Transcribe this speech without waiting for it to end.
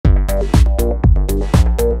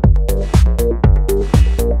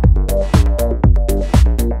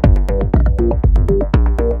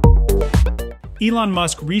Elon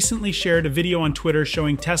Musk recently shared a video on Twitter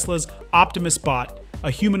showing Tesla's Optimus bot, a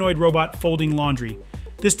humanoid robot folding laundry.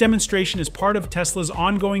 This demonstration is part of Tesla's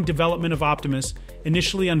ongoing development of Optimus,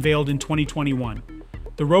 initially unveiled in 2021.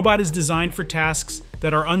 The robot is designed for tasks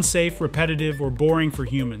that are unsafe, repetitive, or boring for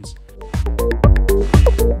humans.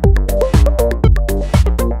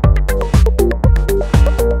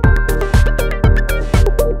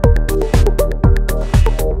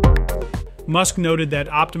 Musk noted that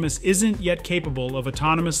Optimus isn't yet capable of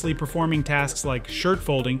autonomously performing tasks like shirt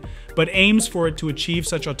folding, but aims for it to achieve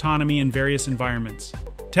such autonomy in various environments.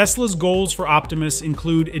 Tesla's goals for Optimus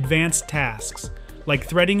include advanced tasks, like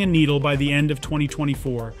threading a needle by the end of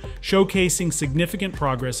 2024, showcasing significant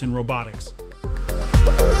progress in robotics.